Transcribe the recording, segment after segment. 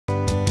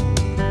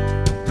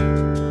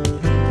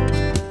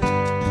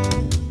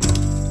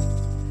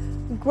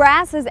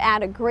Grasses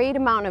add a great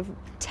amount of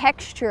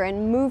texture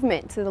and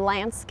movement to the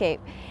landscape.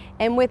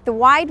 And with the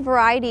wide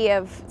variety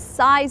of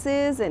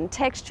sizes and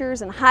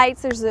textures and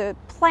heights, there's a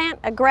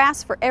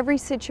grass for every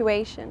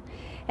situation.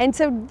 And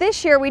so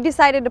this year we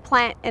decided to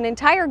plant an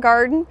entire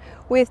garden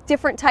with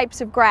different types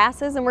of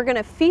grasses, and we're going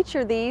to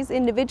feature these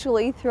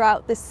individually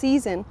throughout the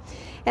season.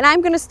 And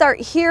I'm going to start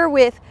here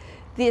with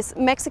this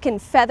Mexican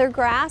feather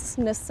grass,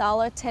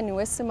 Nasala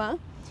tenuissima.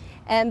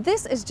 And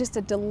this is just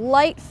a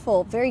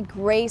delightful, very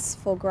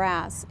graceful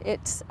grass.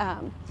 It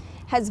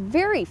has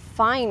very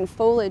fine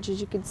foliage, as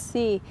you can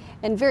see,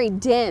 and very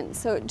dense.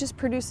 So it just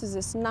produces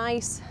this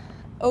nice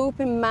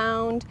open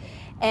mound,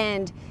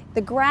 and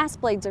the grass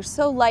blades are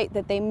so light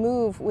that they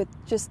move with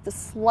just the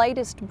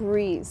slightest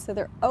breeze, so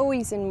they're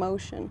always in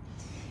motion.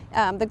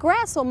 The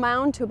grass will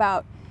mound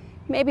to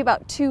maybe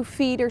about 2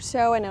 feet or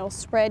so, and it'll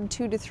spread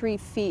 2 to 3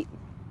 feet.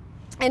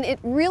 And it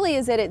really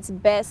is at its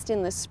best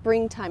in the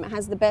springtime. It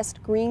has the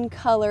best green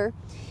color,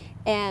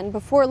 and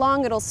before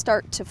long it'll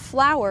start to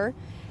flower.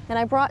 And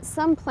I brought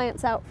some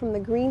plants out from the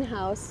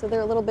greenhouse, so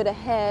they're a little bit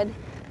ahead,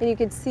 and you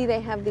can see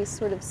they have these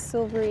sort of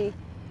silvery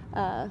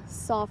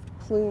soft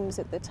plumes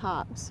at the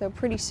top. So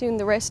pretty soon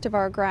the rest of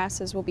our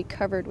grasses will be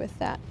covered with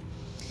that.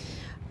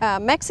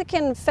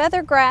 Mexican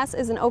feathergrass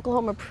is an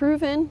Oklahoma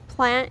proven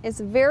plant.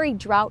 It's very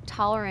drought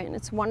tolerant.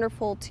 It's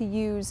wonderful to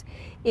use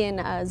in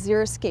a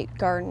xeriscape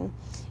garden.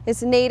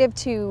 It's native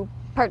to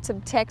parts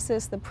of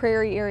Texas, the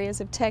prairie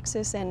areas of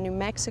Texas and New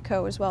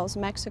Mexico, as well as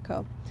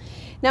Mexico.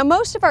 Now,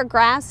 most of our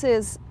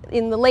grasses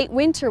in the late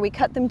winter, we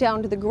cut them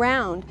down to the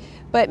ground,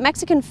 but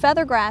Mexican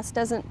feathergrass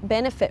doesn't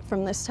benefit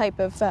from this type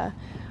of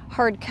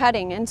hard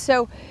cutting. And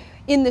so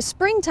in the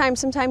springtime,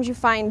 sometimes you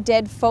find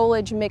dead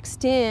foliage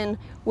mixed in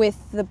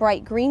with the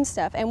bright green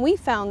stuff. And we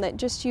found that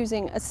just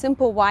using a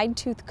simple wide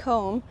tooth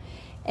comb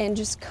and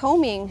just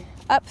combing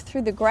up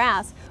through the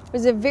grass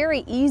was a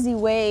very easy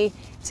way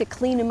to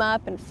clean them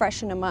up and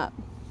freshen them up.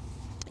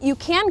 You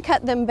can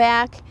cut them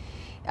back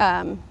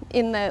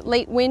in the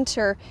late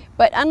winter,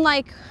 but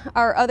unlike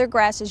our other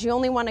grasses, you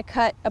only want to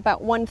cut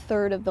about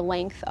 1/3 of the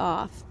length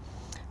off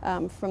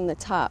from the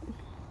top.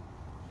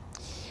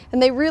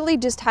 And they really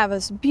just have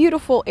this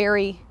beautiful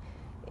airy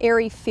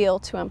feel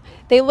to them.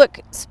 They look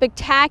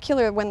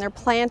spectacular when they're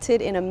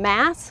planted in a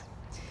mass,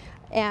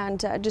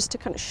 and just to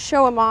kind of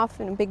show them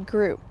off in a big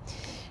group.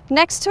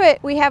 Next to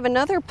it, we have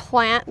another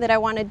plant that I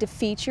wanted to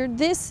feature.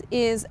 This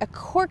is a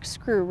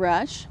corkscrew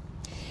rush,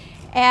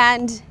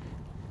 and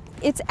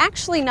it's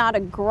actually not a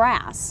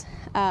grass.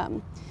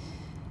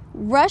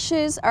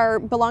 Rushes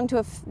belong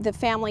to the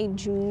family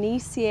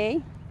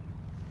Juniceae,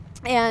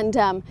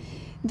 and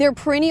they're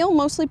perennial,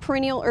 mostly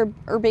perennial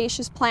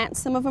herbaceous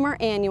plants. Some of them are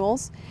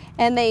annuals,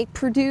 and they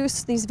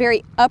produce these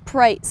very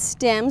upright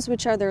stems,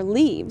 which are their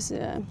leaves,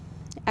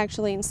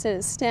 actually, instead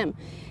of stem.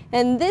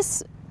 And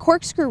this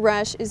corkscrew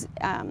rush is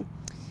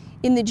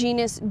in the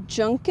genus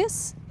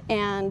Juncus,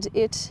 and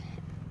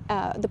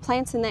the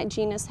plants in that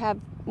genus have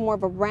more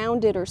of a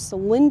rounded or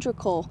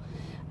cylindrical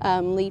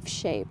leaf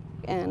shape,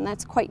 and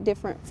that's quite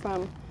different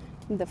from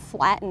the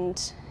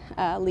flattened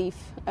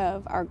leaf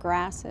of our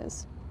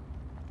grasses.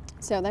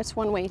 So that's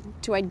one way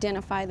to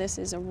identify this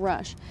as a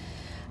rush.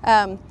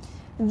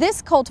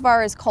 This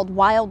cultivar is called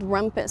wild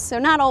rumpus. So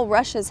not all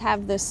rushes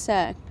have this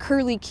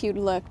curly-cued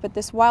look, but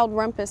this wild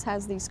rumpus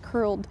has these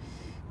curled,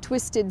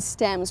 twisted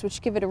stems,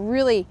 which give it a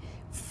really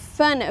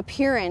fun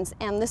appearance,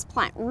 and this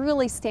plant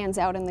really stands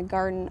out in the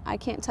garden. I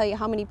can't tell you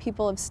how many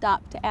people have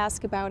stopped to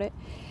ask about it.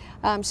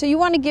 So you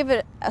want to give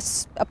it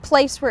a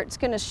place where it's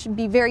going to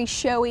be very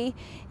showy.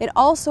 It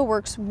also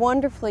works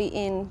wonderfully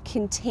in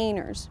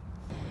containers.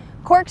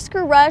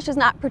 Corkscrew rush is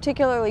not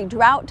particularly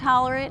drought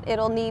tolerant.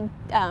 It'll need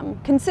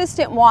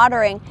consistent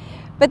watering,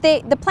 but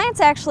the plants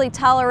actually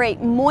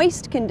tolerate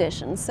moist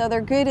conditions, so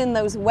they're good in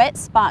those wet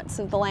spots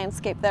of the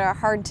landscape that are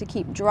hard to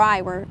keep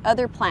dry, where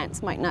other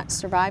plants might not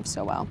survive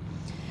so well.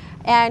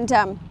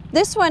 And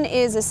this one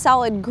is a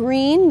solid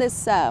green,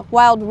 this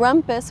wild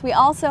rumpus. We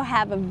also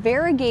have a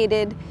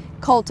variegated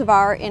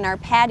cultivar in our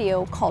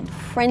patio called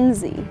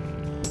Frenzy.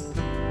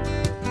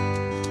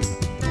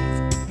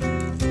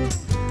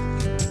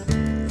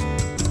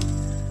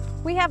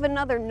 We have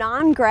another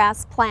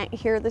non-grass plant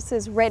here. This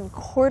is red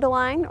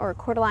cordyline, or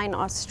Cordyline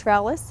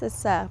australis.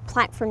 It's a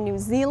plant from New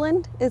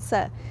Zealand. It's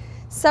a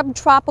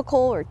subtropical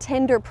or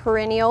tender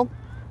perennial,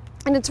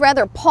 and it's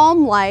rather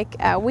palm-like.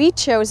 We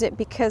chose it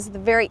because the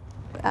very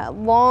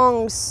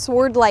long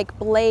sword-like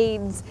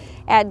blades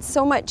add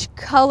so much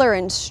color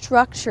and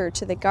structure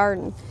to the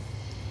garden.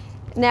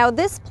 Now,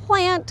 this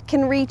plant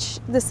can reach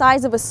the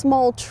size of a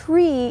small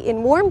tree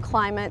in warm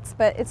climates,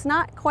 but it's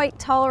not quite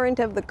tolerant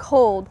of the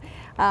cold.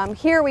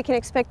 Here we can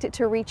expect it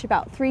to reach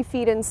about 3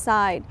 feet in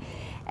size,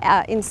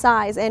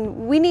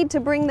 and we need to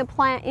bring the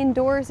plant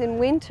indoors in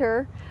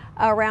winter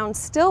around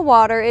still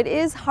water. It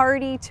is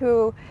hardy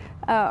to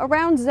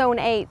around zone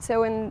 8,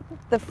 so in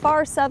the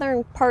far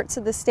southern parts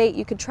of the state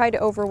you could try to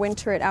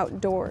overwinter it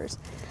outdoors.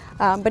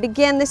 But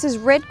again, this is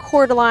red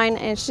cordyline,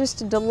 and it's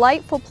just a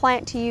delightful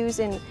plant to use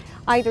in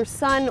either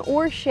sun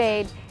or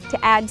shade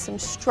to add some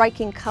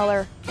striking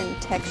color and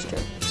texture.